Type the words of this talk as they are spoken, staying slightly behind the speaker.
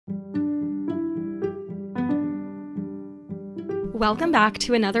Welcome back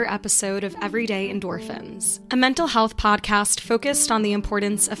to another episode of Everyday Endorphins, a mental health podcast focused on the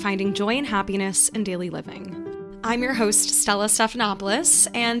importance of finding joy and happiness in daily living. I'm your host, Stella Stephanopoulos,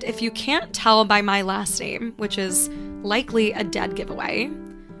 and if you can't tell by my last name, which is likely a dead giveaway,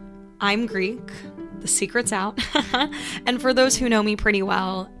 I'm Greek. The secret's out. And for those who know me pretty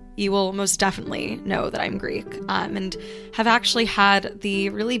well, you will most definitely know that I'm Greek, and have actually had the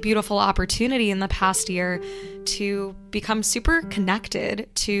really beautiful opportunity in the past year to become super connected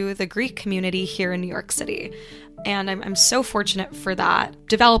to the Greek community here in New York City. And I'm so fortunate for that.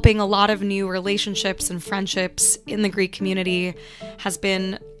 Developing a lot of new relationships and friendships in the Greek community has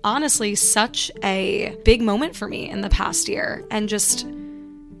been honestly such a big moment for me in the past year, and just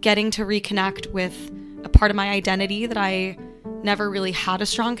getting to reconnect with a part of my identity that I never really had a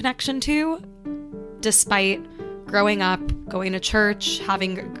strong connection to, despite growing up, going to church,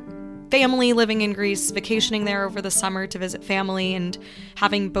 having family living in Greece, vacationing there over the summer to visit family, and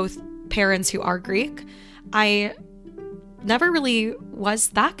having both parents who are Greek. I never really was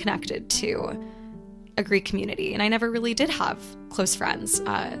that connected to a Greek community, and I never really did have close friends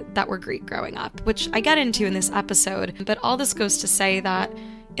that were Greek growing up, which I get into in this episode. But all this goes to say that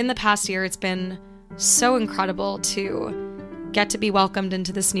in the past year, it's been so incredible to get to be welcomed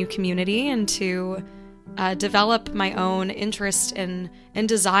into this new community and to develop my own interest and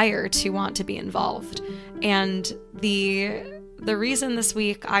desire to want to be involved. And the reason this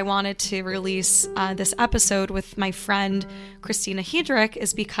week I wanted to release this episode with my friend Kristina Headrick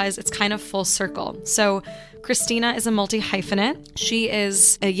is because it's kind of full circle. So Kristina is a multi-hyphenate. She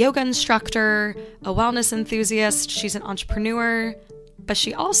is a yoga instructor, a wellness enthusiast. She's an entrepreneur, but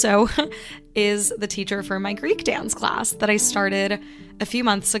she also is the teacher for my Greek dance class that I started a few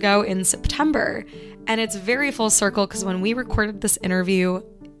months ago in September. And it's very full circle because when we recorded this interview,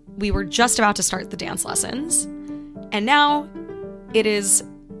 we were just about to start the dance lessons. And now it is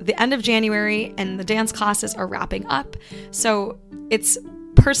the end of January and the dance classes are wrapping up. So it's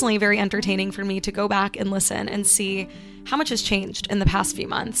personally very entertaining for me to go back and listen and see how much has changed in the past few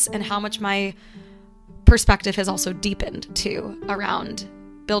months and how much my perspective has also deepened too around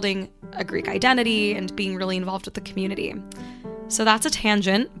building a Greek identity and being really involved with the community. So that's a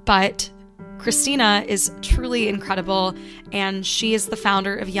tangent, but Kristina is truly incredible, and she is the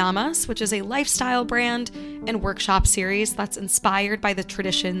founder of Yamas, which is a lifestyle brand and workshop series that's inspired by the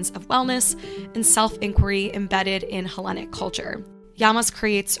traditions of wellness and self-inquiry embedded in Hellenic culture. Yamas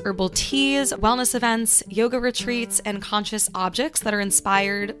creates herbal teas, wellness events, yoga retreats, and conscious objects that are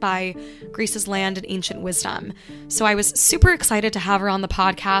inspired by Greece's land and ancient wisdom. So I was super excited to have her on the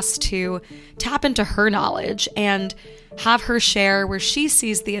podcast to tap into her knowledge and have her share where she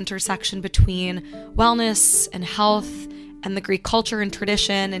sees the intersection between wellness and health and the Greek culture and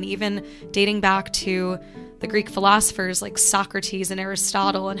tradition, and even dating back to the Greek philosophers like Socrates and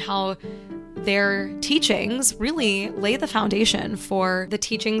Aristotle, and how their teachings really lay the foundation for the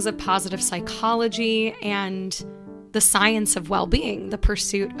teachings of positive psychology and the science of well-being, the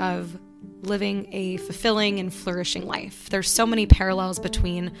pursuit of living a fulfilling and flourishing life. There's so many parallels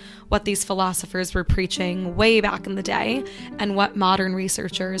between what these philosophers were preaching way back in the day and what modern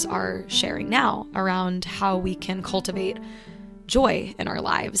researchers are sharing now around how we can cultivate joy in our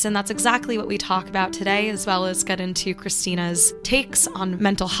lives. And that's exactly what we talk about today, as well as get into Kristina's takes on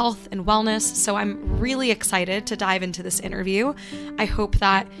mental health and wellness. So I'm really excited to dive into this interview. I hope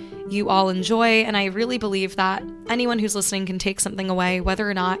that you all enjoy, and I really believe that anyone who's listening can take something away, whether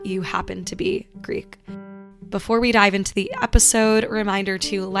or not you happen to be Greek. Before we dive into the episode, a reminder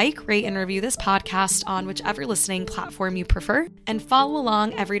to like, rate, and review this podcast on whichever listening platform you prefer, and follow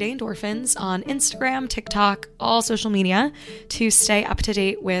along Everyday Endorphins on Instagram, TikTok, all social media to stay up to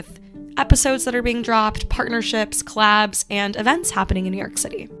date with episodes that are being dropped, partnerships, collabs, and events happening in New York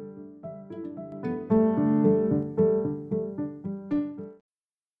City.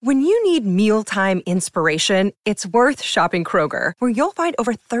 When you need mealtime inspiration, it's worth shopping Kroger, where you'll find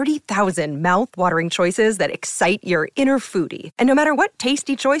over 30,000 mouth-watering choices that excite your inner foodie. And no matter what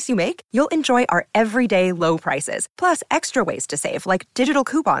tasty choice you make, you'll enjoy our everyday low prices, plus extra ways to save, like digital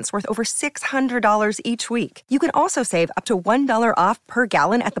coupons worth over $600 each week. You can also save up to $1 off per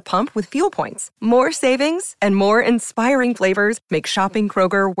gallon at the pump with fuel points. More savings and more inspiring flavors make shopping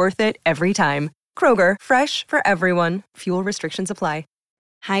Kroger worth it every time. Kroger, fresh for everyone. Fuel restrictions apply.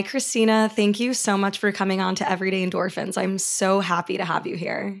 Hi, Kristina. Thank you so much for coming on to Everyday Endorphins. I'm so happy to have you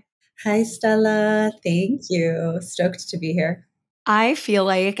here. Hi, Stella. Thank you. Stoked to be here. I feel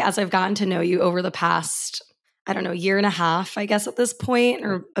like as I've gotten to know you over the past, year and a half, I guess at this point,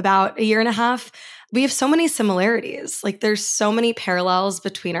 or about a year and a half, we have so many similarities. Like there's so many parallels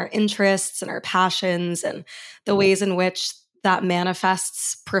between our interests and our passions and the ways in which that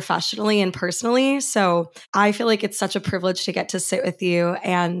manifests professionally and personally. So I feel like it's such a privilege to get to sit with you.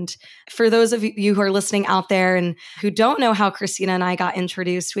 And for those of you who are listening out there and who don't know how Kristina and I got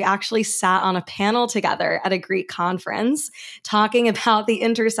introduced, we actually sat on a panel together at a Greek conference talking about the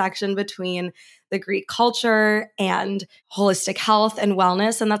intersection between the Greek culture and holistic health and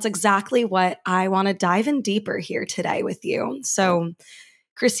wellness. And that's exactly what I want to dive in deeper here today with you. So,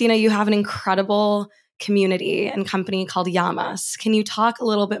 Kristina, you have an incredible community and company called Yamas. Can you talk a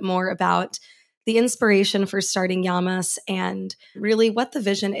little bit more about the inspiration for starting Yamas and really what the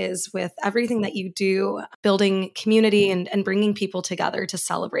vision is with everything that you do, building community and bringing people together to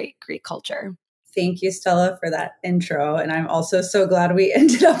celebrate Greek culture? Thank you, Stella, for that intro. And I'm also so glad we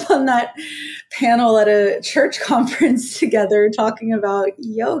ended up on that panel at a church conference together talking about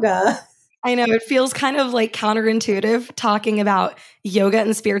yoga. I know it feels kind of like counterintuitive talking about yoga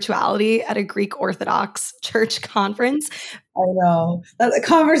and spirituality at a Greek Orthodox church conference. I know. That's a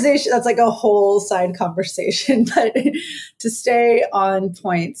conversation. That's like a whole side conversation, but to stay on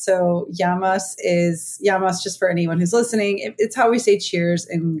point. So Yamas, just for anyone who's listening, it's how we say cheers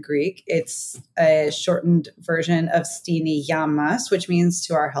in Greek. It's a shortened version of stini Yamas, which means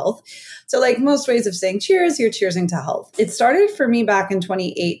to our health. So like most ways of saying cheers, you're cheersing to health. It started for me back in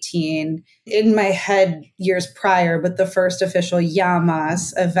 2018 in my head years prior, but the first official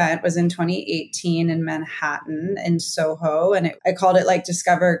Yamas event was in 2018 in Manhattan in Soho. And I called it like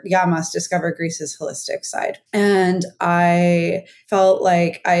Discover Greece's holistic side. And I felt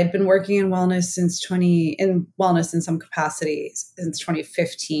like I had been working in wellness in some capacity since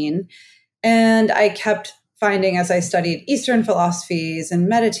 2015. And I kept finding as I studied Eastern philosophies and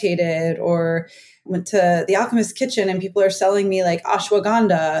meditated or went to the Alchemist's Kitchen and people are selling me like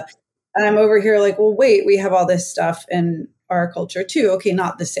ashwagandha. And I'm over here like, well, wait, we have all this stuff in our culture too. Okay,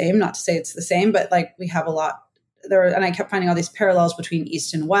 not the same, not to say it's the same, but like we have a lot there. And I kept finding all these parallels between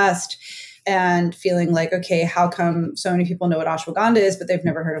East and West and feeling like, okay, how come so many people know what ashwagandha is, but they've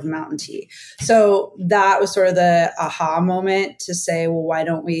never heard of mountain tea? So that was sort of the aha moment to say, well, why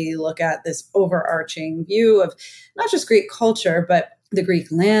don't we look at this overarching view of not just Greek culture, but the Greek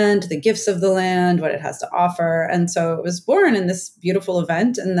land, the gifts of the land, what it has to offer. And so it was born in this beautiful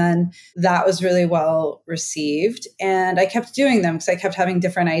event. And then that was really well received. And I kept doing them because I kept having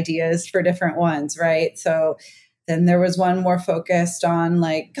different ideas for different ones, right? So then there was one more focused on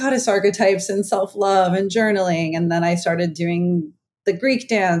like goddess archetypes and self-love and journaling. And then I started doing the Greek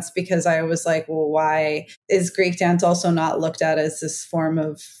dance because I was like, well, why is Greek dance also not looked at as this form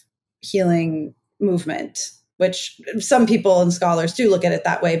of healing movement? Which some people and scholars do look at it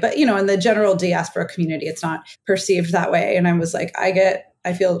that way. But, you know, in the general diaspora community, it's not perceived that way. And I was like,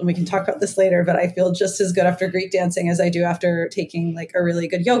 I feel, and we can talk about this later, but I feel just as good after Greek dancing as I do after taking like a really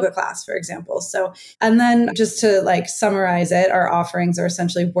good yoga class, for example. So, and then just to like summarize it, our offerings are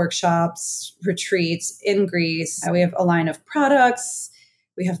essentially workshops, retreats in Greece. We have a line of products.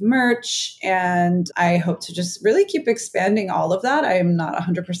 We have merch, and I hope to just really keep expanding all of that. I am not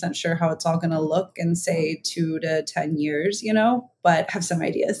 100% sure how it's all going to look in, say, 2 to 10 years, you know, but have some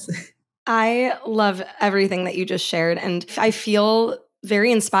ideas. I love everything that you just shared, and I feel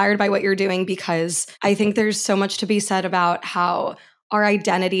very inspired by what you're doing because I think there's so much to be said about how our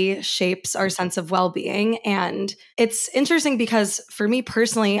identity shapes our sense of well-being. And it's interesting because for me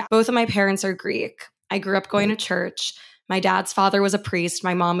personally, both of my parents are Greek. I grew up going to church. My dad's father was a priest.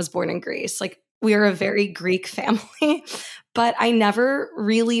 My mom was born in Greece. Like we are a very Greek family, but I never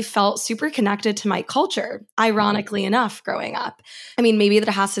really felt super connected to my culture, ironically enough, growing up. I mean, maybe that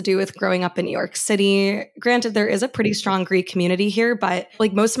has to do with growing up in New York City. Granted, there is a pretty strong Greek community here, but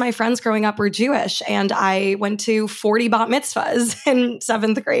like most of my friends growing up were Jewish, and I went to 40 bat mitzvahs in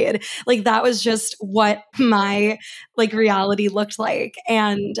 7th grade. Like that was just what my like reality looked like.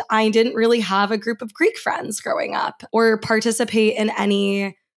 And I didn't really have a group of Greek friends growing up or participate in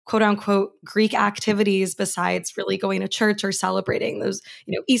any quote unquote Greek activities besides really going to church or celebrating those,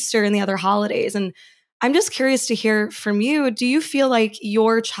 you know, Easter and the other holidays. And I'm just curious to hear from you. Do you feel like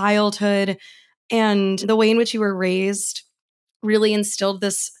your childhood and the way in which you were raised really instilled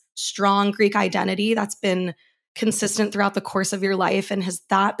this strong Greek identity that's been consistent throughout the course of your life? And has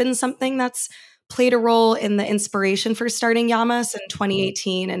that been something that's played a role in the inspiration for starting Yamas in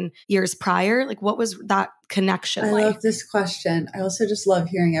 2018 and years prior? Like what was that connection like? I love this question. I also just love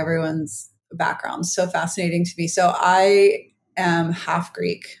hearing everyone's background. So fascinating to me. So I am half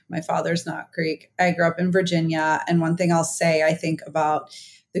Greek. My father's not Greek. I grew up in Virginia. And one thing I'll say, I think about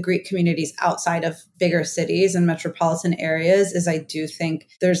the Greek communities outside of bigger cities and metropolitan areas is I do think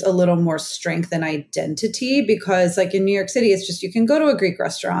there's a little more strength and identity, because like in New York City, it's just you can go to a Greek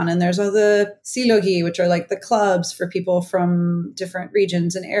restaurant and there's all the silogi, which are like the clubs for people from different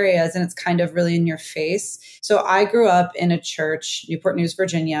regions and areas. And it's kind of really in your face. So I grew up in a church, Newport News,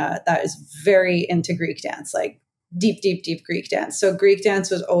 Virginia, that is very into Greek dance, like deep, deep, deep Greek dance. So Greek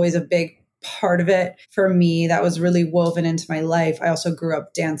dance was always a big part of it for me. That was really woven into my life. I also grew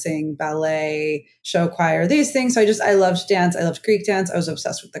up dancing, ballet, show choir, these things. So I loved dance. I loved Greek dance. I was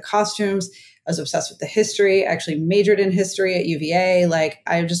obsessed with the costumes. I was obsessed with the history. I actually majored in history at UVA. Like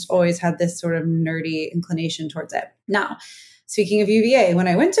I just always had this sort of nerdy inclination towards it. Now, speaking of UVA, when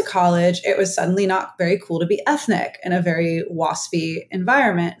I went to college, it was suddenly not very cool to be ethnic in a very WASPy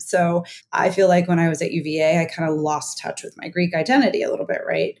environment. So I feel like when I was at UVA, I kind of lost touch with my Greek identity a little bit,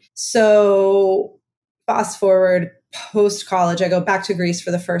 right? So fast forward post-college, I go back to Greece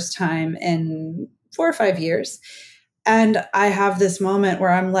for the first time in 4 or 5 years. And I have this moment where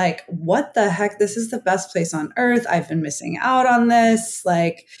I'm like, what the heck? This is the best place on earth. I've been missing out on this.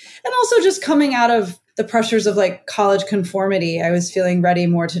 Like, and also just coming out of the pressures of like college conformity, I was feeling ready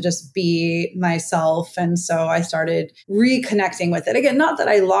more to just be myself. And so I started reconnecting with it. Again, not that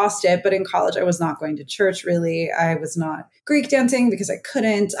I lost it, but in college, I was not going to church really. I was not Greek dancing because I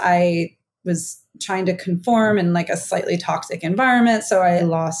couldn't. I was trying to conform in like a slightly toxic environment. So I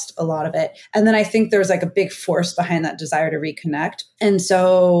lost a lot of it. And then I think there was like a big force behind that desire to reconnect. And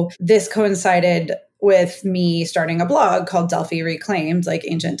so this coincided with me starting a blog called Delphi Reclaimed, like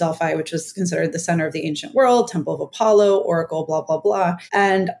ancient Delphi, which was considered the center of the ancient world, Temple of Apollo, Oracle, blah, blah, blah.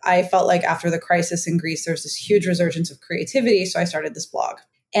 And I felt like after the crisis in Greece, there was this huge resurgence of creativity. So I started this blog.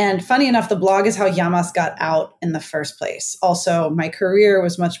 And funny enough, the blog is how Yamas got out in the first place. Also, my career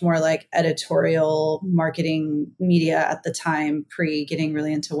was much more like editorial marketing media at the time, pre getting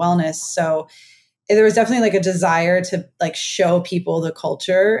really into wellness. So there was definitely like a desire to like show people the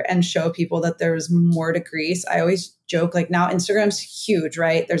culture and show people that there was more to Greece. I always joke, like now Instagram's huge,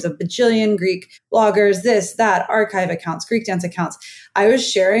 right? There's a bajillion Greek bloggers, this, that, archive accounts, Greek dance accounts. I was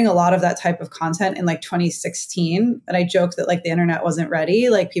sharing a lot of that type of content in like 2016. And I joked that like the internet wasn't ready.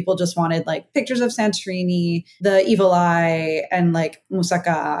 Like people just wanted like pictures of Santorini, the evil eye, and like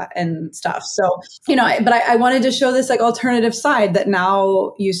moussaka and stuff. So, but I wanted to show this like alternative side that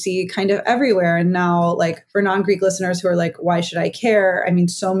now you see kind of everywhere. And now like for non-Greek listeners who are like, why should I care? I mean,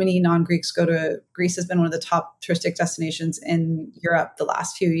 so many non-Greeks go to Greece, has been one of the top touristic destinations in Europe the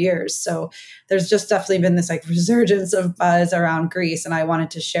last few years. So there's just definitely been this like resurgence of buzz around Greece. And I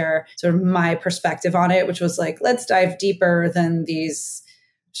wanted to share sort of my perspective on it, which was like, let's dive deeper than these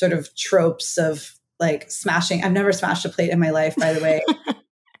sort of tropes of like smashing. I've never smashed a plate in my life, by the way.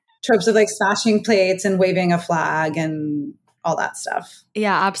 Tropes of like smashing plates and waving a flag and all that stuff.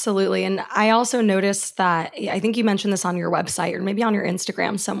 Yeah, absolutely. And I also noticed that, I think you mentioned this on your website or maybe on your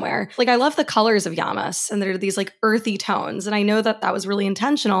Instagram somewhere. Like I love the colors of Yamas and they're these like earthy tones. And I know that that was really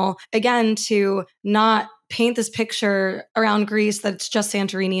intentional, again, to not paint this picture around Greece that's just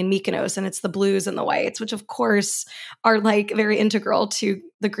Santorini and Mykonos and it's the blues and the whites, which of course are like very integral to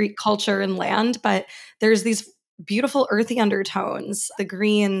the Greek culture and land. But there's these beautiful earthy undertones, the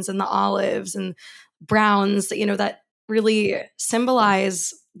greens and the olives and browns that really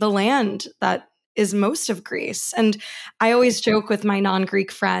symbolize the land that is most of Greece. And I always joke with my non-Greek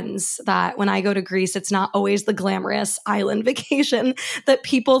friends that when I go to Greece, it's not always the glamorous island vacation that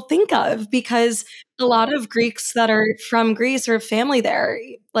people think of, because a lot of Greeks that are from Greece or family there,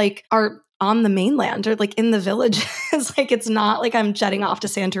 like are on the mainland or like in the villages. Like it's not like I'm jetting off to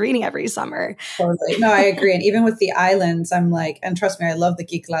Santorini every summer. Totally. No, I agree. And even with the islands, I'm like, and trust me, I love the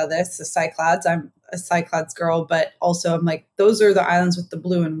Kyklades, the Cyclades. I'm a Cyclades girl, but also I'm like, those are the islands with the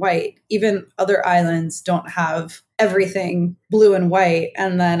blue and white. Even other islands don't have everything blue and white.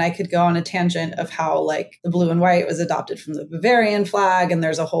 And then I could go on a tangent of how like the blue and white was adopted from the Bavarian flag. And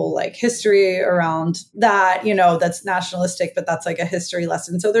there's a whole like history around that, that's nationalistic, but that's like a history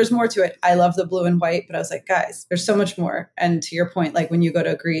lesson. So there's more to it. I love the blue and white, but I was like, guys, there's so much more. And to your point, like when you go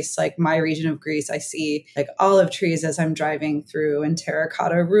to Greece, like my region of Greece, I see like olive trees as I'm driving through and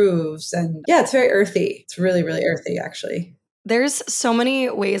terracotta roofs. And yeah, it's very earthy. It's really, really earthy, actually. There's so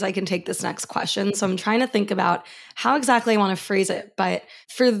many ways I can take this next question. So I'm trying to think about how exactly I want to phrase it. But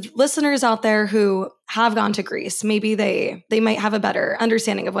for listeners out there who have gone to Greece, maybe they might have a better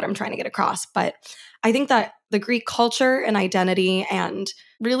understanding of what I'm trying to get across. But I think that the Greek culture and identity and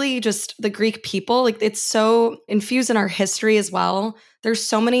really just the Greek people, like it's so infused in our history as well. There's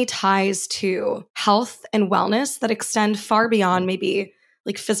so many ties to health and wellness that extend far beyond maybe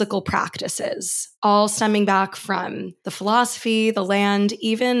like physical practices, all stemming back from the philosophy, the land,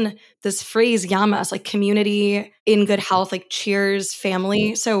 even this phrase yamas, like community in good health, like cheers,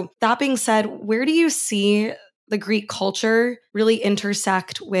 family. So that being said, where do you see the Greek culture really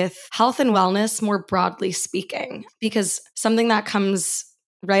intersect with health and wellness more broadly speaking? Because something that comes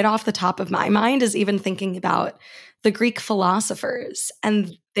right off the top of my mind is even thinking about the Greek philosophers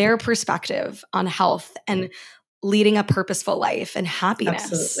and their perspective on health and leading a purposeful life and happiness.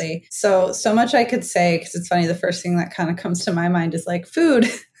 Absolutely. So much I could say, because it's funny, the first thing that kind of comes to my mind is like food.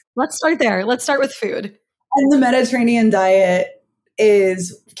 Let's start there. Let's start with food. And the Mediterranean diet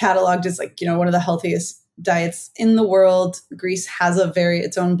is cataloged as like, one of the healthiest diets in the world. Greece has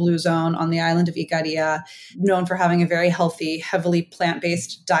its own blue zone on the island of Ikaria, known for having a very healthy, heavily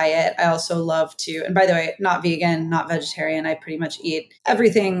plant-based diet. I also love to, and by the way, not vegan, not vegetarian. I pretty much eat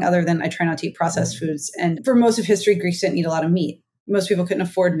everything other than I try not to eat processed foods. And for most of history, Greece didn't eat a lot of meat. Most people couldn't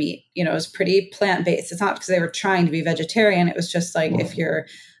afford meat. It was pretty plant-based. It's not because they were trying to be vegetarian. It was just like, if you're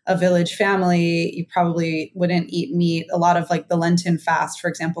a village family, you probably wouldn't eat meat. A lot of like the Lenten fast, for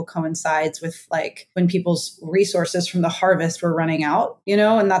example, coincides with like when people's resources from the harvest were running out,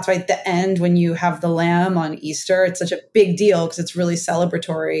 and that's why at the end, when you have the lamb on Easter, it's such a big deal because it's really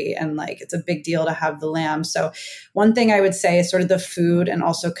celebratory and like it's a big deal to have the lamb. So one thing I would say is sort of the food and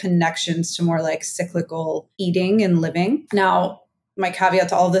also connections to more like cyclical eating and living. Now, my caveat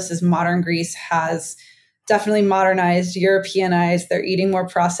to all of this is modern Greece has definitely modernized, Europeanized. They're eating more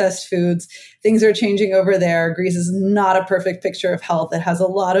processed foods. Things are changing over there. Greece is not a perfect picture of health. It has a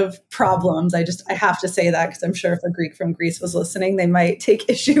lot of problems. I have to say that because I'm sure if a Greek from Greece was listening, they might take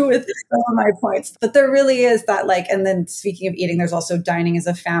issue with some of my points. But there really is that and then speaking of eating, there's also dining as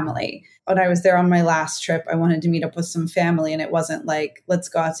a family. When I was there on my last trip, I wanted to meet up with some family and it wasn't like, let's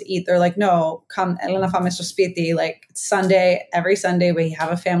go out to eat. They're like, no, come, Elena fame στο σπίτι. Like Sunday, every Sunday we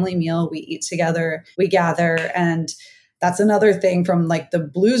have a family meal, we eat together, we gather. And that's another thing from like the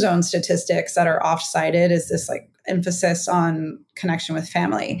blue zone statistics that are oft-cited is this like emphasis on connection with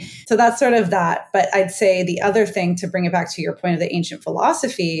family. So that's sort of that. But I'd say the other thing, to bring it back to your point of the ancient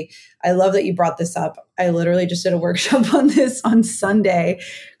philosophy, I love that you brought this up. I literally just did a workshop on this on Sunday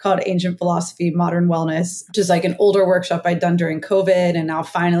called Ancient Philosophy, Modern Wellness, which is like an older workshop I'd done during COVID and now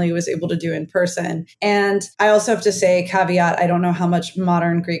finally was able to do in person. And I also have to say, caveat, I don't know how much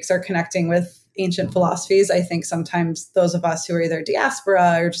modern Greeks are connecting with ancient philosophies. I think sometimes those of us who are either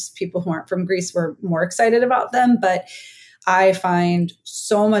diaspora or just people who aren't from Greece were more excited about them. But I find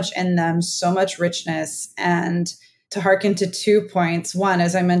so much in them, so much richness. And to hearken to 2 points. One,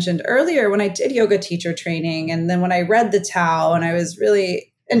 as I mentioned earlier, when I did yoga teacher training, and then when I read the Tao and I was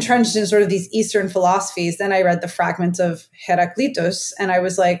really entrenched in sort of these Eastern philosophies, then I read the fragments of Heraclitus and I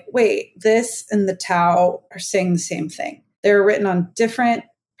was like, wait, this and the Tao are saying the same thing. They were written on different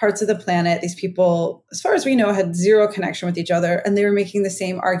parts of the planet. These people, as far as we know, had zero connection with each other. And they were making the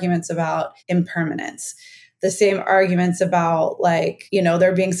same arguments about impermanence, the same arguments about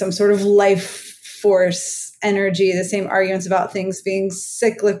there being some sort of life force energy, the same arguments about things being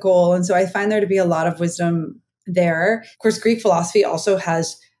cyclical. And so I find there to be a lot of wisdom there. Of course, Greek philosophy also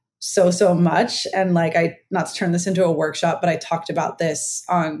has so much. And not to turn this into a workshop, but I talked about this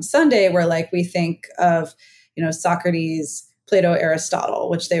on Sunday where we think of, Socrates, Plato, Aristotle,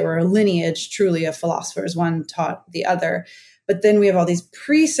 which they were a lineage truly of philosophers. One taught the other. But then we have all these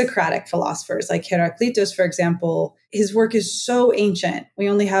pre-Socratic philosophers like Heraclitus, for example. His work is so ancient. We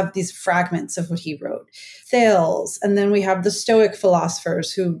only have these fragments of what he wrote. Thales. And then we have the Stoic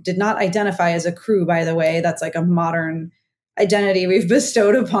philosophers who did not identify as a crew, by the way. That's like a modern identity we've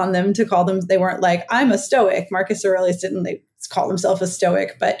bestowed upon them to call them. They weren't like, I'm a Stoic. Marcus Aurelius didn't call himself a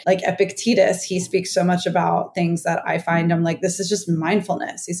Stoic, but like Epictetus, he speaks so much about things that I find I'm like, this is just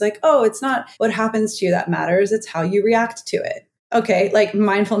mindfulness. He's like, oh, it's not what happens to you that matters. It's how you react to it. Okay, like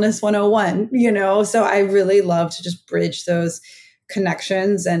mindfulness 101, So I really love to just bridge those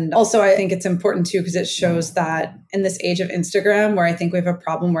connections. And also I think it's important too, because it shows that in this age of Instagram, where I think we have a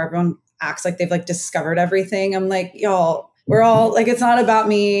problem where everyone acts like they've discovered everything. I'm like, y'all, we're all it's not about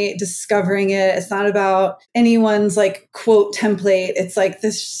me discovering it. It's not about anyone's quote template. It's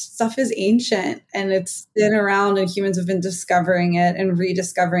this stuff is ancient and it's been around and humans have been discovering it and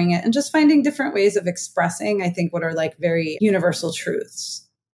rediscovering it and just finding different ways of expressing, I think, what are very universal truths.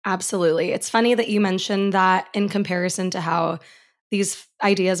 Absolutely. It's funny that you mentioned that in comparison to how these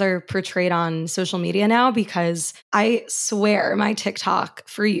ideas are portrayed on social media now, because I swear my TikTok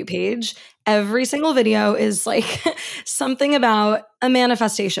For You page, every single video is like something about a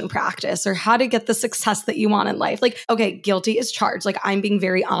manifestation practice or how to get the success that you want in life. Like, okay, guilty is charged. Like, I'm being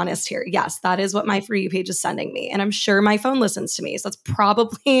very honest here. Yes, that is what my For You page is sending me. And I'm sure my phone listens to me. So that's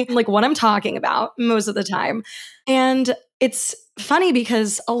probably like what I'm talking about most of the time. And it's funny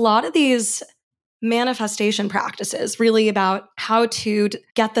because a lot of these manifestation practices really about how to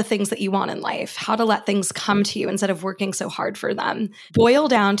get the things that you want in life, how to let things come to you instead of working so hard for them, boil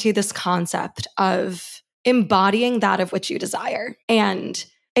down to this concept of embodying that of which you desire. And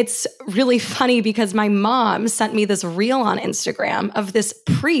it's really funny because my mom sent me this reel on Instagram of this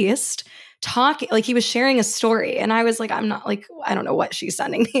priest talking, like he was sharing a story. And I was like, I'm not like, I don't know what she's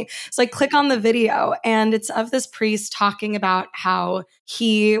sending me. So I click on the video and it's of this priest talking about how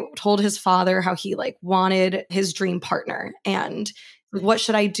he told his father how he like wanted his dream partner and what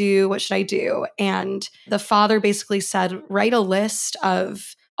should I do? What should I do? And the father basically said, write a list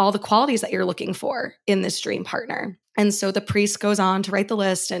of all the qualities that you're looking for in this dream partner. And so the priest goes on to write the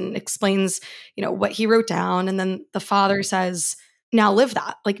list and explains, what he wrote down. And then the father says, now live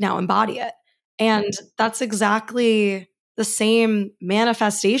that, like now embody it. And that's exactly the same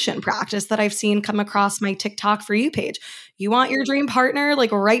manifestation practice that I've seen come across my TikTok For You page. You want your dream partner,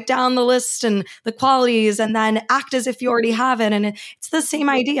 like write down the list and the qualities and then act as if you already have it. And it's the same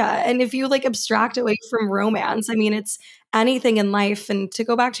idea. And if you like abstract away from romance, I mean, it's anything in life. And to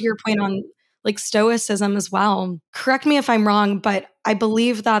go back to your point on like Stoicism as well, correct me if I'm wrong, but I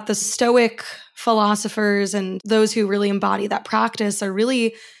believe that the Stoic philosophers and those who really embody that practice are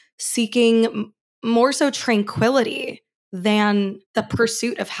really seeking more so tranquility than the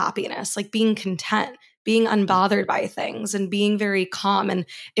pursuit of happiness, like being content, being unbothered by things and being very calm. And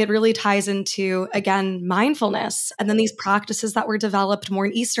it really ties into, again, mindfulness and then these practices that were developed more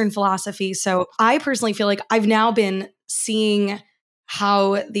in Eastern philosophy. So I personally feel like I've now been seeing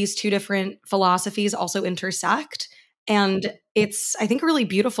how these two different philosophies also intersect. And it's, I think, a really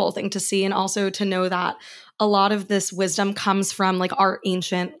beautiful thing to see. And also to know that a lot of this wisdom comes from like our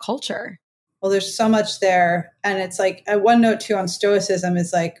ancient culture. Well, there's so much there. And it's like one note too on Stoicism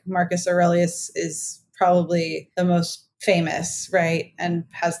is like Marcus Aurelius is probably the most famous, right? And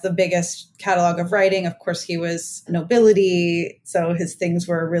has the biggest catalog of writing. Of course, he was nobility, so his things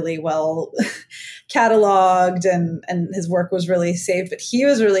were really well cataloged and his work was really saved. But he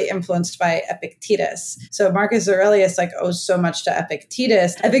was really influenced by Epictetus. So Marcus Aurelius like owes so much to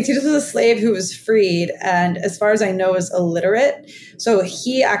Epictetus. Epictetus was a slave who was freed and as far as I know was illiterate. So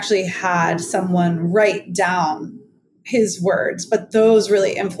he actually had someone write down his words, but those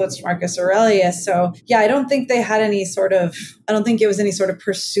really influenced Marcus Aurelius. So yeah, I don't think it was any sort of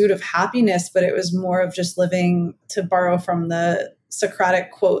pursuit of happiness, but it was more of just living, to borrow from the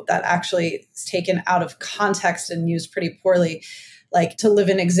Socratic quote that actually is taken out of context and used pretty poorly, like to live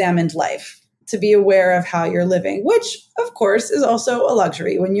an examined life, to be aware of how you're living, which of course is also a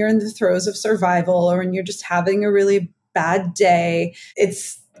luxury when you're in the throes of survival or when you're just having a really bad day.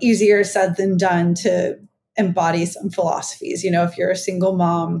 It's easier said than done to embody some philosophies. If you're a single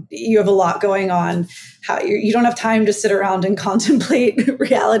mom, you have a lot going on, how you don't have time to sit around and contemplate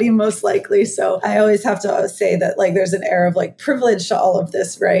reality most likely. So I always have to say that like there's an air of like privilege to all of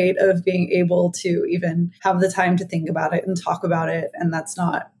this, right? Of being able to even have the time to think about it and talk about it. And that's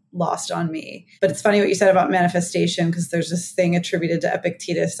not lost on me. But it's funny what you said about manifestation, because there's this thing attributed to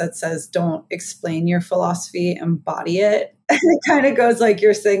Epictetus that says, don't explain your philosophy, embody it. And it kind of goes like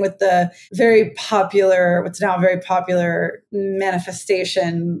you're saying with the what's now very popular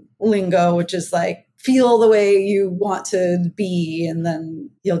manifestation lingo, which is like, feel the way you want to be, and then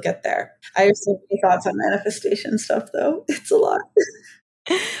you'll get there. I have so many thoughts on manifestation stuff, though. It's a lot.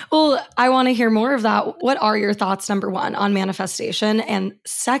 Well, I want to hear more of that. What are your thoughts, number one, on manifestation? And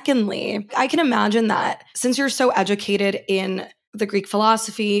secondly, I can imagine that since you're so educated in the Greek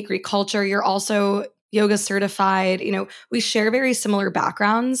philosophy, Greek culture, you're also yoga certified, we share very similar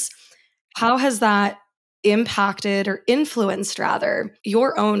backgrounds. How has that impacted or influenced rather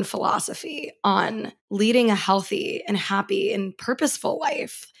your own philosophy on leading a healthy and happy and purposeful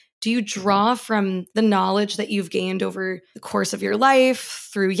life? Do you draw from the knowledge that you've gained over the course of your life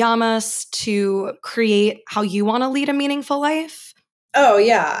through yamas to create how you want to lead a meaningful life? Oh,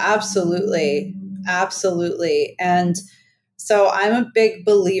 yeah, absolutely. Absolutely. And So I'm a big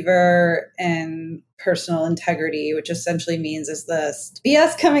believer in personal integrity, which essentially means is this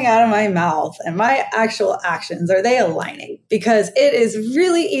BS coming out of my mouth and my actual actions, are they aligning? Because it is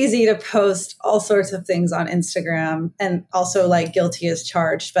really easy to post all sorts of things on Instagram and also like guilty as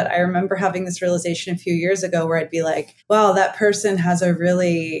charged. But I remember having this realization a few years ago where I'd be like, wow, that person has a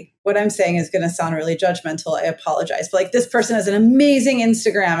really, what I'm saying is going to sound really judgmental. I apologize. But like this person has an amazing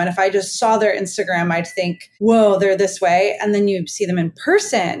Instagram. And if I just saw their Instagram, I'd think, whoa, they're this way. And then you see them in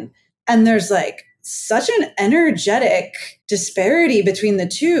person and there's like such an energetic disparity between the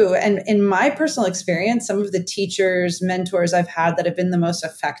two. And in my personal experience, some of the teachers, mentors I've had that have been the most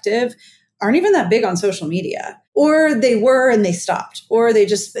effective aren't even that big on social media, or they were and they stopped, or they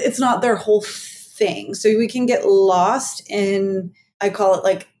just, it's not their whole thing. So we can get lost in, I call it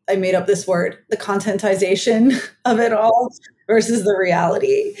like, I made up this word, the contentization of it all versus the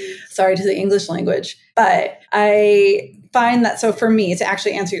reality. Sorry to the English language, but I find that, so for me to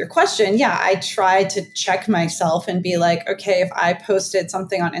actually answer your question, yeah, I try to check myself and be like, okay, if I posted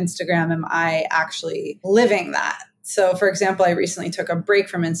something on Instagram, am I actually living that? So for example, I recently took a break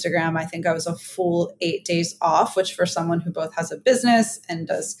from Instagram. I think I was a full 8 days off, which for someone who both has a business and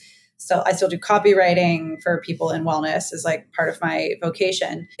does still, I still do copywriting for people in wellness is like part of my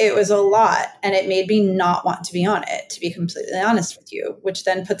vocation. It was a lot and it made me not want to be on it, to be completely honest with you, which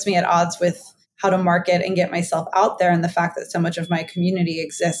then puts me at odds with how to market and get myself out there and the fact that so much of my community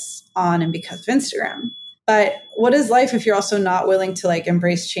exists on and because of Instagram. But what is life if you're also not willing to like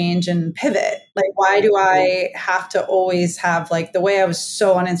embrace change and pivot? Like, why do I have to always have like the way I was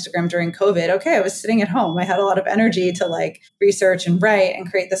so on Instagram during COVID? Okay, I was sitting at home. I had a lot of energy to like research and write and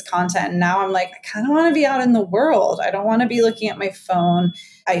create this content. And now I'm like, I kind of want to be out in the world. I don't want to be looking at my phone.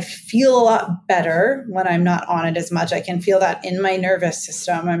 I feel a lot better when I'm not on it as much. I can feel that in my nervous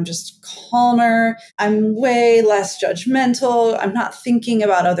system. I'm just calmer. I'm way less judgmental. I'm not thinking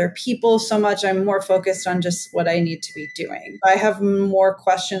about other people so much. I'm more focused on just what I need to be doing. I have more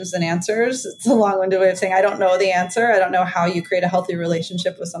questions than answers. It's a long-winded way of saying I don't know the answer. I don't know how you create a healthy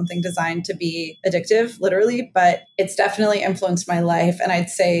relationship with something designed to be addictive, literally, but it's definitely influenced my life. And I'd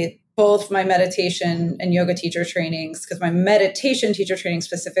say both my meditation and yoga teacher trainings, because my meditation teacher training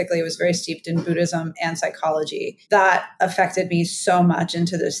specifically was very steeped in Buddhism and psychology. That affected me so much, and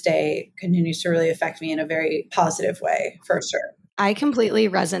to this day continues to really affect me in a very positive way, for sure. I completely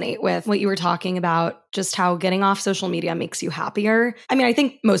resonate with what you were talking about, just how getting off social media makes you happier. I mean, I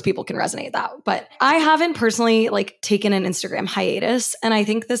think most people can resonate that, but I haven't personally like taken an Instagram hiatus. And I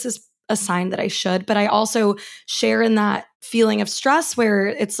think this is a sign that I should, but I also share in that feeling of stress where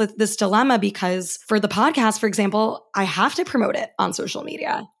it's like this dilemma because for the podcast, for example, I have to promote it on social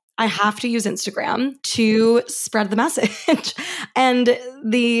media. I have to use Instagram to spread the message. And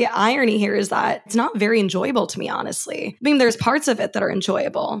the irony here is that it's not very enjoyable to me, honestly. I mean, there's parts of it that are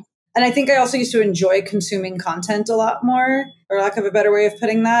enjoyable. And I think I also used to enjoy consuming content a lot more, for lack of a better way of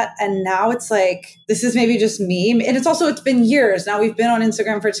putting that. And now it's like, this is maybe just me. And it's been years. Now we've been on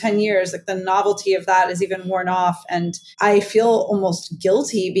Instagram for 10 years. Like the novelty of that is even worn off. And I feel almost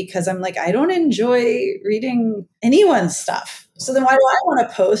guilty because I'm like, I don't enjoy reading anyone's stuff. So then why do I want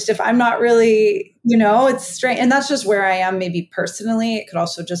to post if I'm not really, it's strange. And that's just where I am maybe personally. It could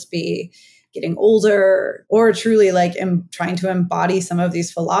also just be getting older or truly like trying to embody some of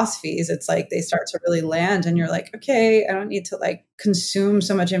these philosophies. It's like they start to really land and you're like, okay, I don't need to like consume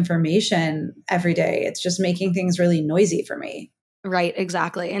so much information every day. It's just making things really noisy for me. Right,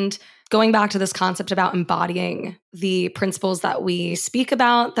 exactly. And going back to this concept about embodying the principles that we speak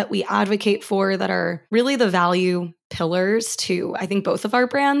about, that we advocate for, that are really the value pillars to, I think, both of our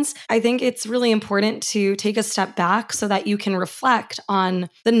brands, I think it's really important to take a step back so that you can reflect on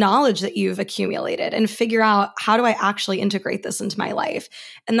the knowledge that you've accumulated and figure out, how do I actually integrate this into my life?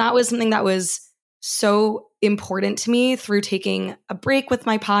 And that was something that was so important to me through taking a break with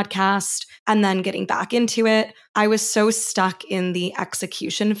my podcast and then getting back into it. I was so stuck in the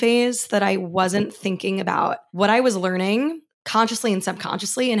execution phase that I wasn't thinking about what I was learning consciously and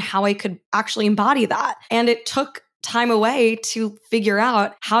subconsciously and how I could actually embody that. And it took time away to figure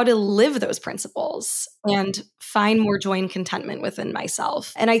out how to live those principles and find more joy and contentment within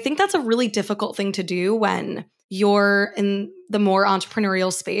myself. And I think that's a really difficult thing to do when you're in the more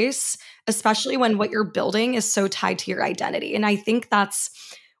entrepreneurial space, especially when what you're building is so tied to your identity. And I think that's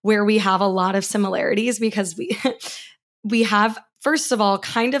where we have a lot of similarities because we have, first of all,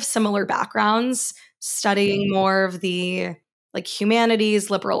 kind of similar backgrounds, studying more of the like humanities,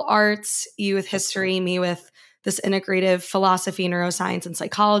 liberal arts, you with history, me with this integrative philosophy, neuroscience, and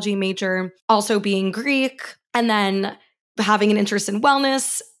psychology major, also being Greek, and then having an interest in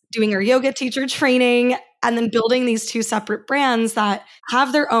wellness, doing our yoga teacher training. and then building these two separate brands that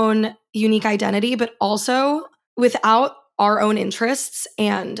have their own unique identity, but also without our own interests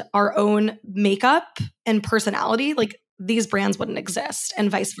and our own makeup and personality, like these brands wouldn't exist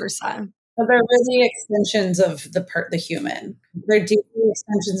and vice versa. But they're really extensions of the human. They're deeply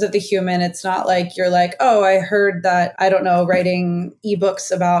extensions of the human. It's not like you're like, oh, I heard that, I don't know, writing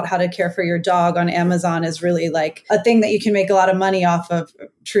ebooks about how to care for your dog on Amazon is really like a thing that you can make a lot of money off of.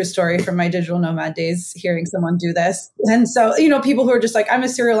 True story from my digital nomad days, hearing someone do this. And so, people who are just like, I'm a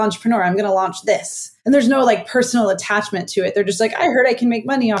serial entrepreneur, I'm going to launch this. And there's no like personal attachment to it. They're just like, I heard I can make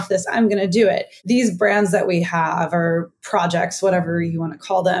money off this, I'm going to do it. These brands that we have, or projects, whatever you want to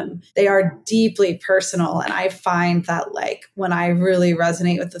call them, they are deeply personal. And I find that like when I really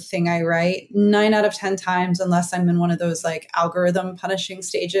resonate with the thing I write, 9 out of 10 times, unless I'm in one of those like algorithm punishing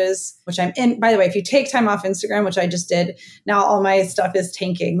stages, which I'm in, by the way, if you take time off Instagram, which I just did, now all my stuff is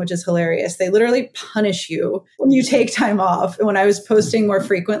tanking, which is hilarious. They literally punish you when you take time off. And when I was posting more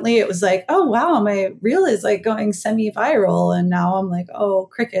frequently, it was like, oh, wow, my reel is like going semi-viral. And now I'm like, oh,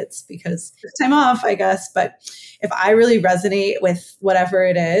 crickets, because it's time off, I guess. But if I really resonate with whatever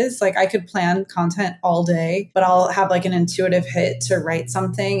it is, like I could plan content all day, but I'll have like an intuitive hit to write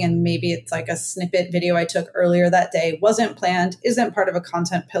something. And maybe it's like a snippet video I took earlier that day, wasn't planned, isn't part of a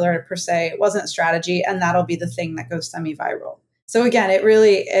content pillar per se, it wasn't strategy. And that'll be the thing that goes semi-viral. So again, it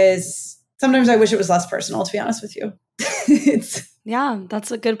really is, sometimes I wish it was less personal, to be honest with you. Yeah,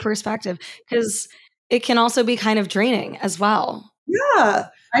 that's a good perspective, because it can also be kind of draining as well. Yeah,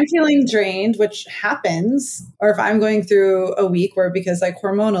 I'm feeling drained, which happens. Or if I'm going through a week where, because like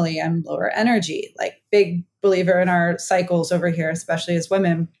hormonally, I'm lower energy, like big believer in our cycles over here, especially as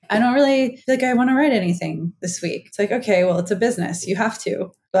women, I don't really feel like I want to write anything this week. It's like, okay, well, it's a business. You have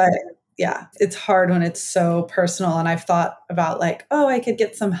to. But yeah, it's hard when it's so personal. And I've thought about like, oh, I could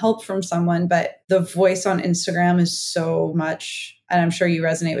get some help from someone, but the voice on Instagram is so much, and I'm sure you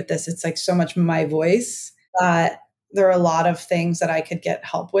resonate with this, it's like so much my voice that there are a lot of things that I could get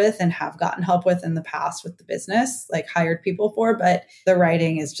help with and have gotten help with in the past with the business, like hired people for, but the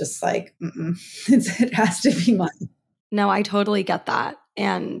writing is just like, it has to be mine. No, I totally get that.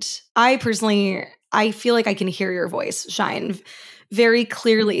 And I feel like I can hear your voice shine very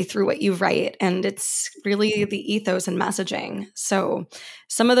clearly through what you write. And it's really the ethos and messaging. So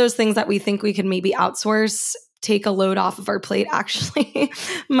some of those things that we think we could maybe outsource, take a load off of our plate, actually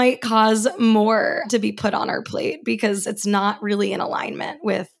might cause more to be put on our plate because it's not really in alignment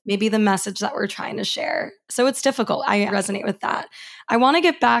with maybe the message that we're trying to share. So it's difficult. I resonate with that. I want to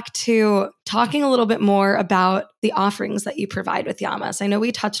get back to talking a little bit more about the offerings that you provide with Yamas. I know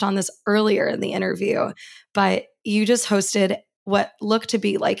we touched on this earlier in the interview, but you just hosted what looked to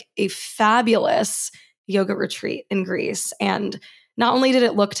be like a fabulous yoga retreat in Greece. And not only did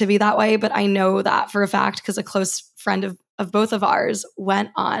it look to be that way, but I know that for a fact because a close friend of both of ours went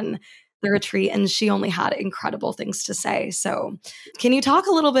on the retreat and she only had incredible things to say. So can you talk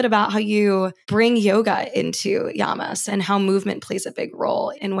a little bit about how you bring yoga into Yamas and how movement plays a big role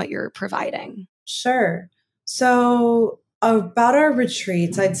in what you're providing? Sure. So about our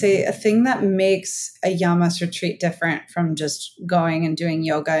retreats, I'd say a thing that makes a Yamas retreat different from just going and doing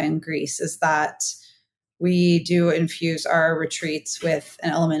yoga in Greece is that we do infuse our retreats with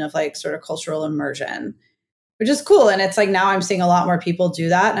an element of like sort of cultural immersion, which is cool. And it's like now I'm seeing a lot more people do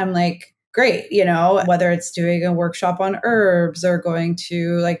that. And I'm like, great, whether it's doing a workshop on herbs or going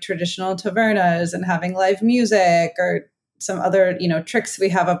to like traditional tavernas and having live music or some other, tricks we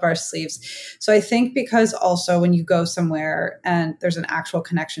have up our sleeves. So I think because also when you go somewhere and there's an actual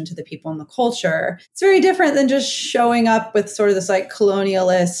connection to the people and the culture, it's very different than just showing up with sort of this like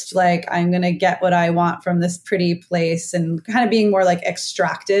colonialist, like I'm going to get what I want from this pretty place and kind of being more like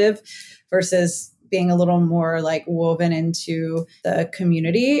extractive versus being a little more like woven into the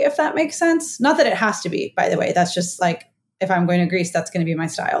community, if that makes sense. Not that it has to be, by the way, that's just like, if I'm going to Greece, that's going to be my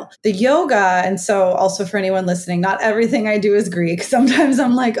style. The yoga, and so also for anyone listening, not everything I do is Greek. Sometimes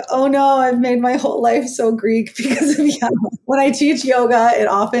I'm like, oh no, I've made my whole life so Greek because of yoga. When I teach yoga,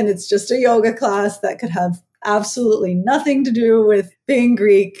 it's just a yoga class that could have absolutely nothing to do with being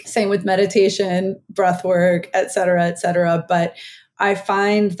Greek. Same with meditation, breath work, et cetera, But I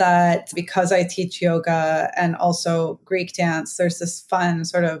find that because I teach yoga and also Greek dance, there's this fun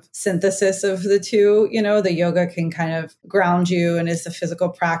sort of synthesis of the two. The yoga can kind of ground you and is a physical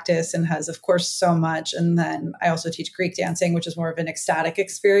practice and has, of course, so much. And then I also teach Greek dancing, which is more of an ecstatic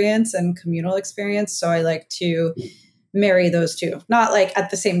experience and communal experience. So I like to marry those two, not like at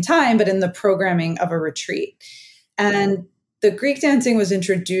the same time, but in the programming of a retreat. And the Greek dancing was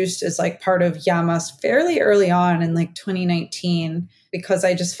introduced as like part of Yamas fairly early on in like 2019, because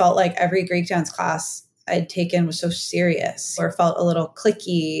I just felt like every Greek dance class I'd taken was so serious or felt a little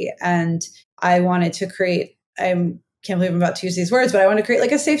cliquey. And I wanted to create, I can't believe I'm about to use these words, but I want to create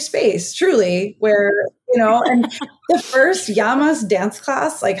like a safe space, truly, where, and the first Yama's dance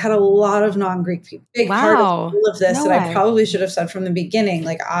class like had a lot of non-Greek people. Big part of all of this that I probably should have said from the beginning.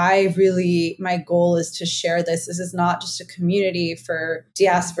 Like my goal is to share this. This is not just a community for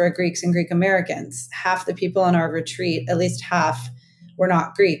diaspora Greeks and Greek Americans. Half the people on our retreat, at least half, were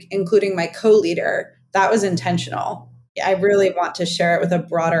not Greek, including my co-leader. That was intentional. I really want to share it with a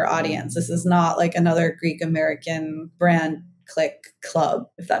broader audience. This is not like another Greek American brand clique club,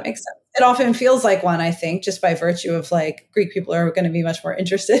 if that makes sense. It often feels like one, I think, just by virtue of like Greek people are going to be much more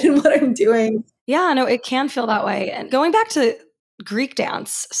interested in what I'm doing. Yeah, no, it can feel that way. And going back to Greek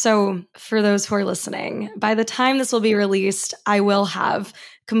dance. So for those who are listening, by the time this will be released, I will have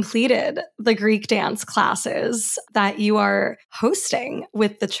completed the Greek dance classes that you are hosting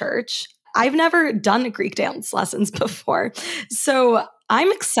with the church. I've never done Greek dance lessons before, so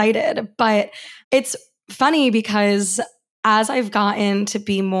I'm excited, but it's funny because as I've gotten to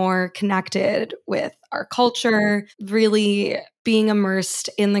be more connected with our culture, really being immersed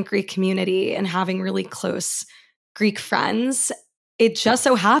in the Greek community and having really close Greek friends, it just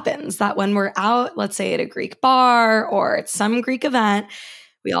so happens that when we're out, let's say at a Greek bar or at some Greek event,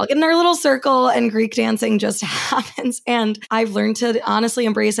 we all get in our little circle and Greek dancing just happens. And I've learned to honestly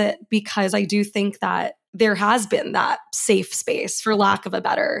embrace it because I do think that there has been that safe space, for lack of a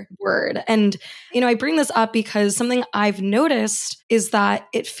better word. And, I bring this up because something I've noticed is that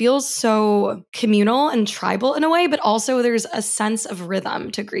it feels so communal and tribal in a way, but also there's a sense of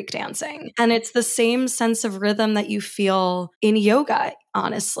rhythm to Greek dancing. And it's the same sense of rhythm that you feel in yoga,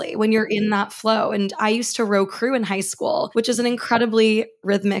 honestly, when you're in that flow. And I used to row crew in high school, which is an incredibly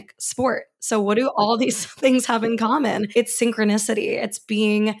rhythmic sport. So what do all these things have in common? It's synchronicity. It's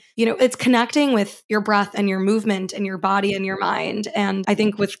being, it's connecting with your breath and your movement and your body and your mind. And I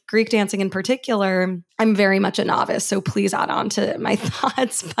think with Greek dancing in particular, I'm very much a novice, so please add on to my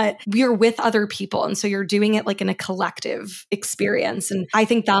thoughts, but you're with other people. And so you're doing it like in a collective experience. And I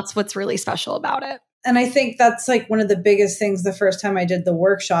think that's what's really special about it. And I think that's like one of the biggest things. The first time I did the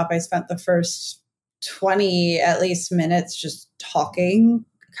workshop, I spent the first 20 at least minutes just talking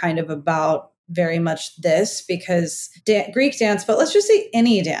kind of about very much this, because Greek dance, but let's just say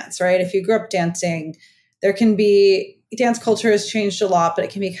any dance, right? If you grew up dancing, there can be, dance culture has changed a lot, but it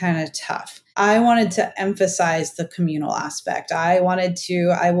can be kind of tough. I wanted to emphasize the communal aspect. I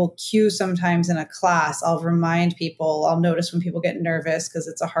will cue sometimes in a class, I'll remind people, I'll notice when people get nervous because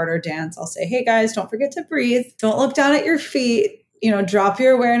it's a harder dance. I'll say, hey guys, don't forget to breathe. Don't look down at your feet. Drop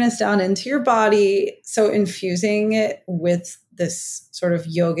your awareness down into your body. So infusing it with this sort of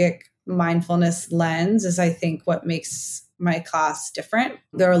yogic mindfulness lens is, I think, what makes my class different.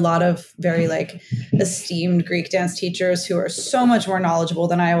 There are a lot of very esteemed Greek dance teachers who are so much more knowledgeable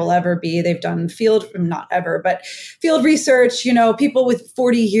than I will ever be. They've done field research, people with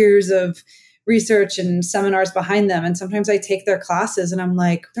 40 years of research and seminars behind them. And sometimes I take their classes and I'm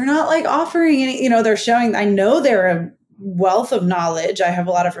like, they're not offering any, they're showing, I know they're a wealth of knowledge. I have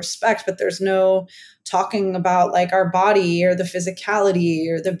a lot of respect, but there's no talking about our body or the physicality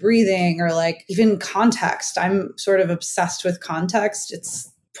or the breathing or even context. I'm sort of obsessed with context.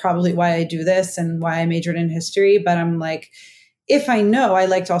 It's probably why I do this and why I majored in history. But I'm if I know, I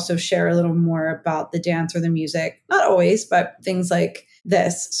like to also share a little more about the dance or the music. Not always, but things like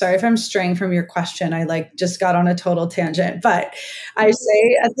this. Sorry if I'm straying from your question. I just got on a total tangent. But I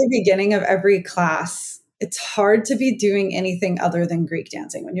say at the beginning of every class, it's hard to be doing anything other than Greek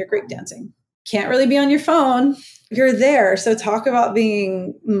dancing when you're Greek dancing. Can't really be on your phone. You're there. So talk about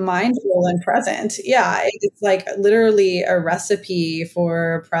being mindful and present. Yeah, it's literally a recipe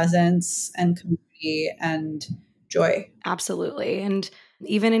for presence and community and joy. Absolutely. And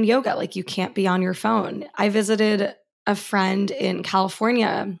even in yoga, you can't be on your phone. I visited a friend in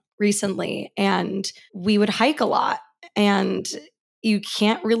California recently, and we would hike a lot. And you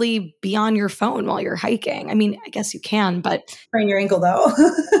can't really be on your phone while you're hiking. I mean, I guess you can, but sprain your ankle though.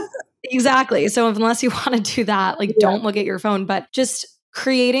 Exactly. So unless you want to do that, don't look at your phone, but just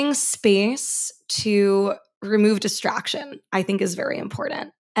creating space to remove distraction, I think is very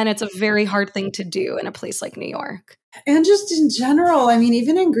important. And it's a very hard thing to do in a place like New York. And just in general, I mean,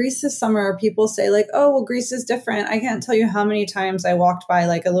 even in Greece this summer, people say oh, well, Greece is different. I can't tell you how many times I walked by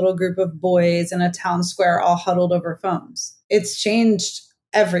a little group of boys in a town square all huddled over phones. It's changed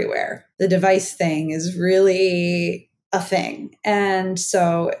everywhere. The device thing is really a thing. And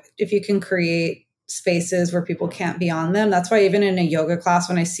so if you can create spaces where people can't be on them, that's why even in a yoga class,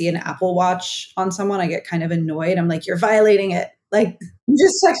 when I see an Apple Watch on someone, I get kind of annoyed. I'm you're violating it. Like, you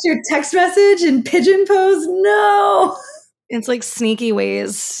just text your text message and pigeon pose? No. It's like sneaky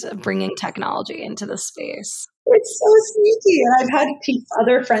ways of bringing technology into the space. It's so sneaky. And I've had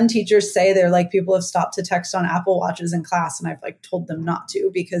other friend teachers say they're like, people have stopped to text on Apple Watches in class. And I've like told them not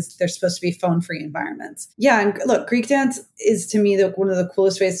to because they're supposed to be phone-free environments. Yeah. And look, Greek dance is to me one of the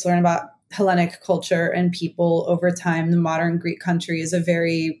coolest ways to learn about Hellenic culture and people over time. The modern Greek country is a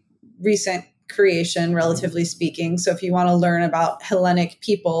very recent creation, relatively speaking. So if you want to learn about Hellenic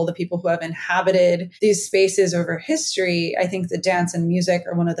people, the people who have inhabited these spaces over history, I think the dance and music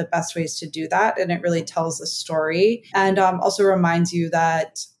are one of the best ways to do that. And it really tells a story and also reminds you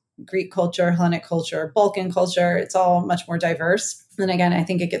that Greek culture, Hellenic culture, Balkan culture, it's all much more diverse. And again, I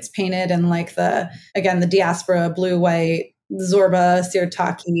think it gets painted in like the diaspora, blue, white, Zorba,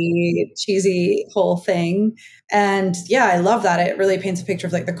 Sirtaki, cheesy whole thing. And yeah, I love that. It really paints a picture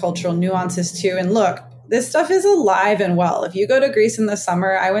of like the cultural nuances too. And look, this stuff is alive and well. If you go to Greece in the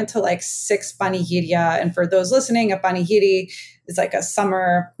summer, I went to like 6 panigyria. And for those listening, a panegyri is like a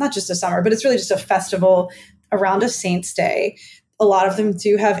summer, not just a summer, but it's really just a festival around a saint's day. A lot of them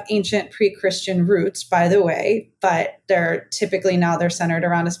do have ancient pre-Christian roots, by the way, but they're typically now they're centered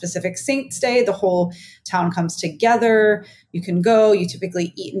around a specific saint's day. The whole town comes together. You can go, you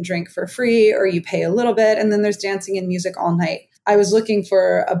typically eat and drink for free, or you pay a little bit. And then there's dancing and music all night. I was looking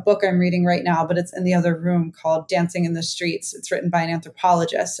for a book I'm reading right now, but it's in the other room called Dancing in the Streets. It's written by an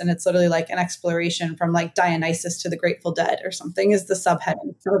anthropologist, and it's literally like an exploration from like Dionysus to the Grateful Dead or something is the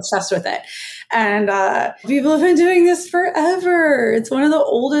subheading. I'm obsessed with it. And people have been doing this forever. It's one of the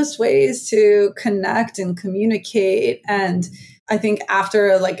oldest ways to connect and communicate. And I think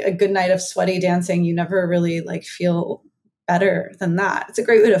after like a good night of sweaty dancing, you never really like feel better than that. It's a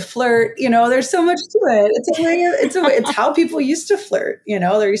great way to flirt. You know, there's so much to it. It's how people used to flirt. You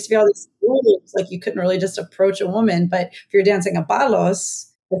know, there used to be all these rules, like you couldn't really just approach a woman, but if you're dancing a balos,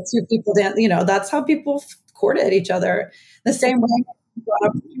 if 2 people dance, you know, that's how people courted each other. The same way,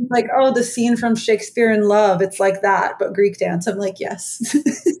 like, oh, the scene from Shakespeare in Love, it's like that, but Greek dance. I'm like, yes.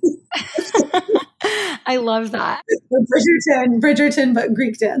 I love that. Bridgerton, but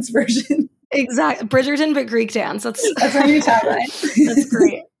Greek dance version. Exactly. Bridgerton, but Greek dance. That's our new tagline. That's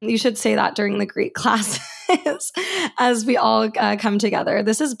great. You should say that during the Greek classes as we all come together.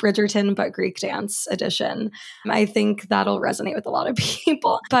 This is Bridgerton, but Greek dance edition. I think that'll resonate with a lot of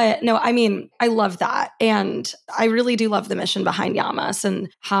people. But no, I mean, I love that. And I really do love the mission behind Yamas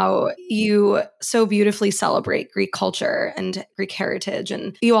and how you so beautifully celebrate Greek culture and Greek heritage.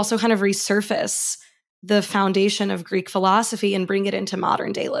 And you also kind of resurface the foundation of Greek philosophy and bring it into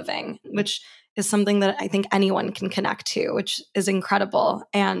modern day living, which is something that I think anyone can connect to, which is incredible.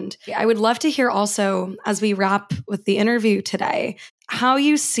 And I would love to hear also, as we wrap with the interview today, how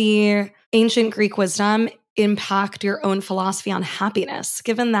you see ancient Greek wisdom impact your own philosophy on happiness,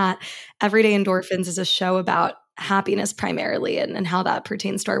 given that Everyday Endorphins is a show about happiness primarily and how that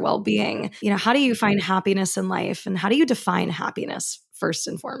pertains to our well-being. You know, how do you find happiness in life and how do you define happiness first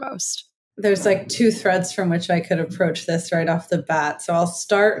and foremost? There's like 2 threads from which I could approach this right off the bat. So I'll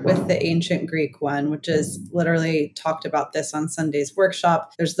start with the ancient Greek one, which is literally talked about this on Sunday's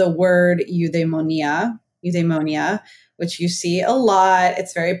workshop. There's the word Eudaimonia, which you see a lot.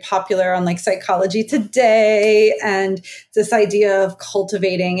 It's very popular on like Psychology Today. And this idea of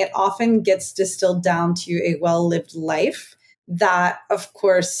cultivating, it often gets distilled down to a well-lived life that, of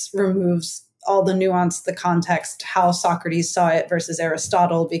course, removes all the nuance, the context, how Socrates saw it versus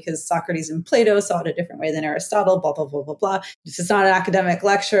Aristotle, because Socrates and Plato saw it a different way than Aristotle, blah, blah, blah, blah, blah. This is not an academic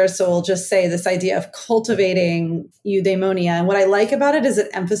lecture, so we'll just say this idea of cultivating eudaimonia. And what I like about it is it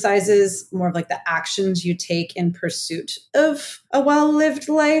emphasizes more of like the actions you take in pursuit of a well-lived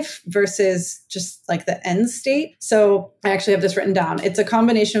life versus just like the end state. So I actually have this written down. It's a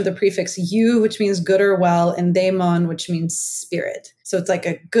combination of the prefix eu, which means good or well, and daimon, which means spirit. So it's like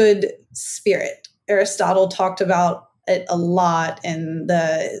a good spirit. Aristotle talked about it a lot in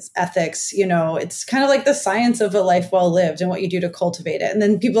the ethics. You know, it's kind of like the science of a life well lived and what you do to cultivate it. And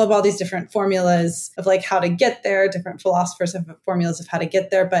then people have all these different formulas of like how to get there. Different philosophers have formulas of how to get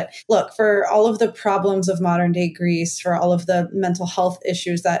there. But look, for all of the problems of modern day Greece, for all of the mental health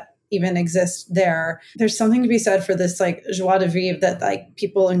issues that even exist there's something to be said for this like joie de vivre that like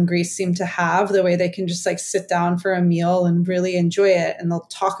people in Greece seem to have, the way they can just like sit down for a meal and really enjoy it. And they'll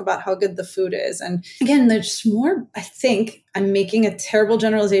talk about how good the food is. And again, there's more, I think I'm making a terrible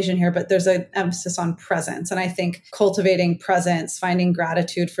generalization here, but there's an emphasis on presence. And I think cultivating presence, finding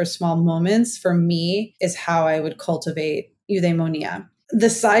gratitude for small moments for me is how I would cultivate eudaimonia. the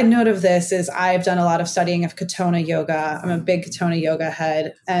side note of this is I've done a lot of studying of Katona yoga. I'm a big Katona yoga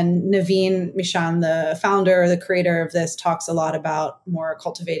head. And Naveen Mishan, the founder, the creator of this, talks a lot about more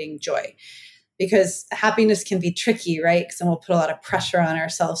cultivating joy, because happiness can be tricky, right? Because then we'll put a lot of pressure on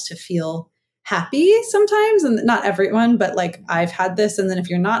ourselves to feel happy sometimes. And not everyone, but like I've had this. And then if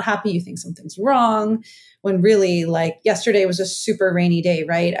you're not happy, you think something's wrong. When really, like, yesterday was a super rainy day,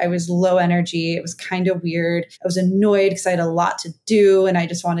 right? I was low energy. It was kind of weird. I was annoyed because I had a lot to do and I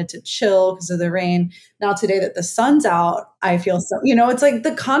just wanted to chill because of the rain. Now today that the sun's out, I feel so, it's like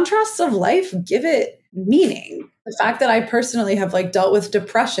the contrasts of life give it meaning. The fact that I personally have like dealt with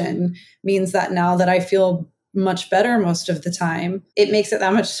depression means that now that I feel much better most of the time, it makes it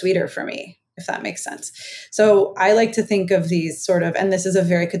that much sweeter for me, if that makes sense. So I like to think of these sort of, and this is a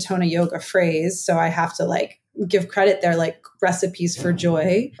very Katona yoga phrase, so I have to like give credit there, like recipes for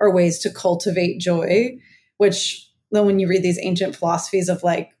joy or ways to cultivate joy, which then when you read these ancient philosophies of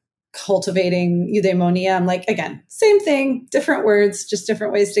like cultivating eudaimonia, I'm like, again, same thing, different words, just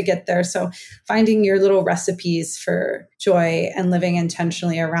different ways to get there. So finding your little recipes for joy and living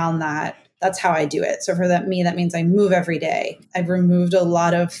intentionally around that. That's how I do it. So for that means I move every day. I've removed a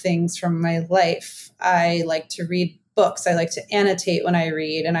lot of things from my life. I like to read books. I like to annotate when I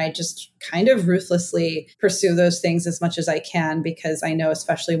read, and I just kind of ruthlessly pursue those things as much as I can, because I know,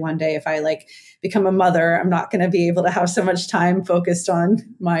 especially one day, if I like become a mother, I'm not going to be able to have so much time focused on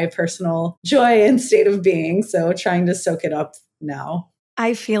my personal joy and state of being. So trying to soak it up now.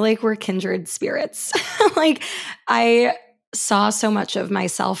 I feel like we're kindred spirits. Like I saw so much of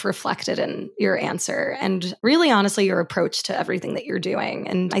myself reflected in your answer and really honestly your approach to everything that you're doing.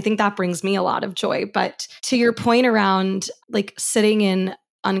 And I think that brings me a lot of joy. But to your point around like sitting in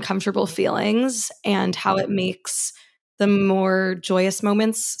uncomfortable feelings and how it makes the more joyous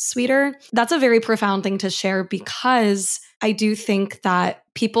moments sweeter, that's a very profound thing to share, because I do think that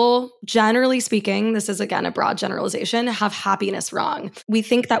people, generally speaking, this is again a broad generalization, have happiness wrong. We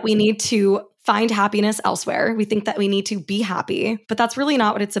think that we need to find happiness elsewhere. We think that we need to be happy, but that's really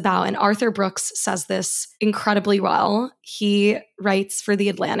not what it's about. And Arthur Brooks says this incredibly well. He writes for The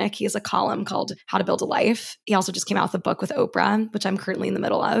Atlantic. He has a column called How to Build a Life. He also just came out with a book with Oprah, which I'm currently in the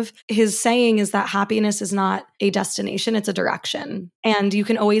middle of. His saying is that happiness is not a destination, it's a direction. And you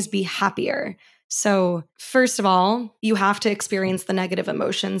can always be happier. So first of all, you have to experience the negative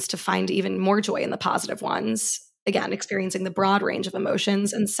emotions to find even more joy in the positive ones. Again, experiencing the broad range of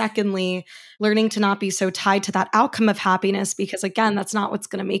emotions. And secondly, learning to not be so tied to that outcome of happiness, because again, that's not what's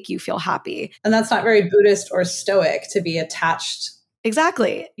going to make you feel happy. And that's not very Buddhist or Stoic to be attached.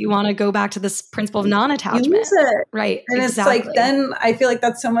 Exactly. You want to go back to this principle of non-attachment. Use it. Right. And exactly. It's like, then I feel like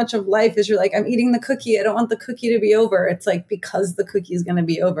that's so much of life is you're like, I'm eating the cookie. I don't want the cookie to be over. It's like, because the cookie is going to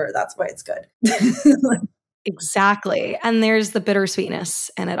be over. That's why it's good. Exactly. And there's the bittersweetness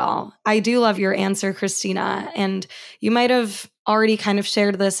in it all. I do love your answer, Kristina. And you might have already kind of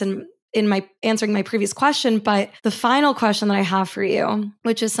shared this in my answering my previous question, but the final question that I have for you,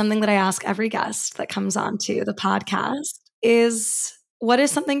 which is something that I ask every guest that comes on to the podcast, is what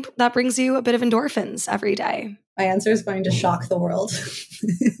is something that brings you a bit of endorphins every day? My answer is going to shock the world.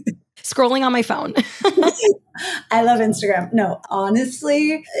 Scrolling on my phone. I love Instagram. No,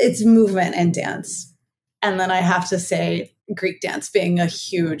 honestly, it's movement and dance. And then I have to say Greek dance being a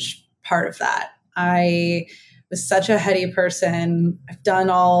huge part of that. I was such a heady person. I've done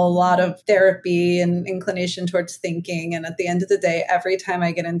a lot of therapy and inclination towards thinking. And at the end of the day, every time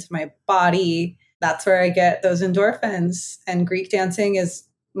I get into my body, that's where I get those endorphins. And Greek dancing is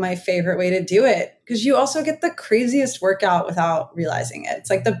my favorite way to do it, because you also get the craziest workout without realizing it.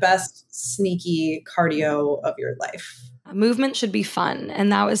 It's like the best sneaky cardio of your life. Movement should be fun.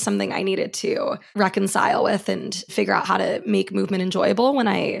 And that was something I needed to reconcile with and figure out how to make movement enjoyable when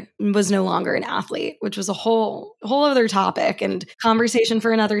I was no longer an athlete, which was a whole other topic and conversation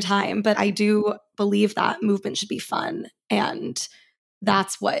for another time. But I do believe that movement should be fun. And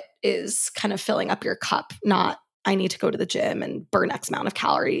that's what is kind of filling up your cup, not I need to go to the gym and burn X amount of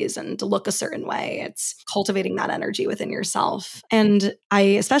calories and look a certain way. It's cultivating that energy within yourself. And I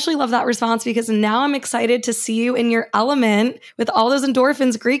especially love that response, because now I'm excited to see you in your element with all those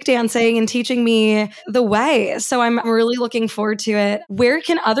endorphins, Greek dancing, and teaching me the way. So I'm really looking forward to it. Where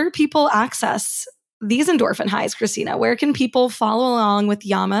can other people access these endorphin highs, Kristina? Where can people follow along with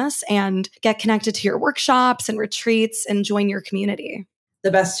Yamas and get connected to your workshops and retreats and join your community? The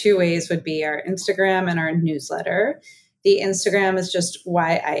best two ways would be our Instagram and our newsletter. The Instagram is just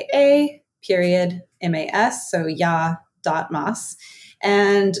YIA.mas, so ya.mas.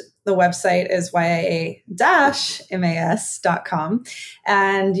 And the website is yaa-mas.com.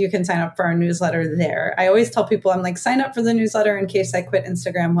 And you can sign up for our newsletter there. I always tell people, I'm like, sign up for the newsletter in case I quit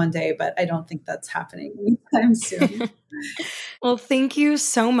Instagram one day, but I don't think that's happening anytime soon. Well, thank you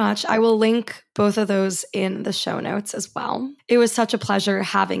so much. I will link both of those in the show notes as well. It was such a pleasure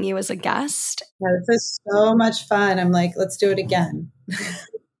having you as a guest. This is so much fun. I'm like, let's do it again.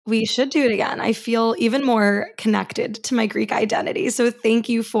 We should do it again. I feel even more connected to my Greek identity. So thank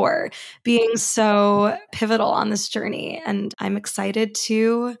you for being so pivotal on this journey. And I'm excited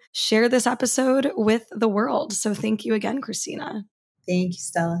to share this episode with the world. So thank you again, Kristina. Thank you,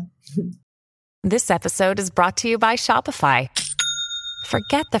 Stella. This episode is brought to you by Shopify.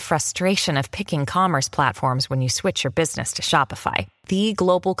 Forget the frustration of picking commerce platforms when you switch your business to Shopify, the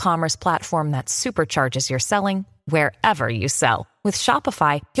global commerce platform that supercharges your selling wherever you sell. With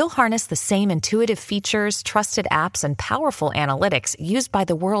Shopify, you'll harness the same intuitive features, trusted apps, and powerful analytics used by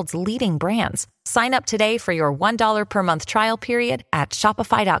the world's leading brands. Sign up today for your $1 per month trial period at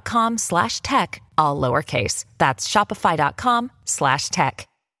shopify.com/tech, all lowercase. That's shopify.com/tech.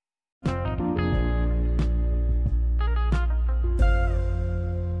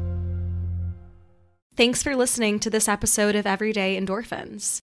 Thanks for listening to this episode of Everyday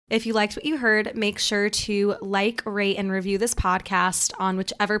Endorphins. If you liked what you heard, make sure to like, rate, and review this podcast on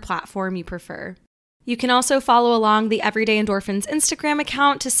whichever platform you prefer. You can also follow along the Everyday Endorphins Instagram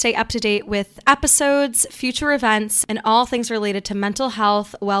account to stay up to date with episodes, future events, and all things related to mental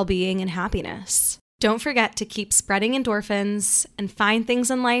health, well-being, and happiness. Don't forget to keep spreading endorphins and find things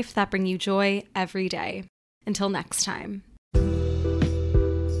in life that bring you joy every day. Until next time.